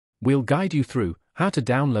We'll guide you through how to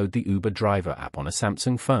download the Uber Driver app on a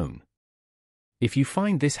Samsung phone. If you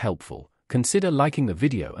find this helpful, consider liking the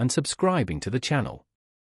video and subscribing to the channel.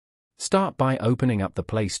 Start by opening up the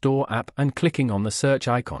Play Store app and clicking on the search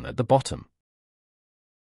icon at the bottom.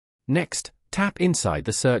 Next, tap inside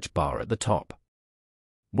the search bar at the top.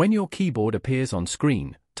 When your keyboard appears on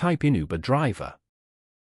screen, type in Uber Driver.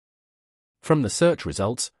 From the search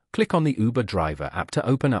results, click on the Uber Driver app to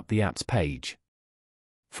open up the app's page.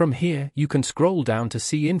 From here, you can scroll down to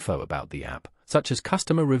see info about the app, such as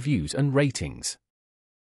customer reviews and ratings.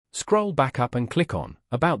 Scroll back up and click on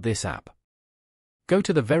About this app. Go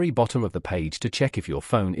to the very bottom of the page to check if your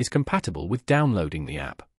phone is compatible with downloading the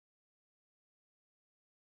app.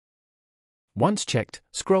 Once checked,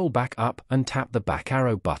 scroll back up and tap the back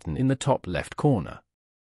arrow button in the top left corner.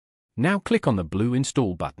 Now click on the blue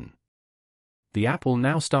Install button. The app will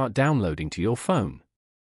now start downloading to your phone.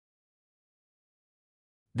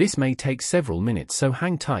 This may take several minutes, so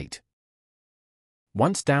hang tight.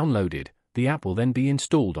 Once downloaded, the app will then be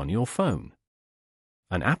installed on your phone.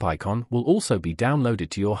 An app icon will also be downloaded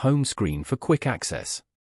to your home screen for quick access.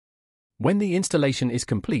 When the installation is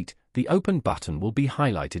complete, the Open button will be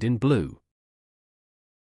highlighted in blue.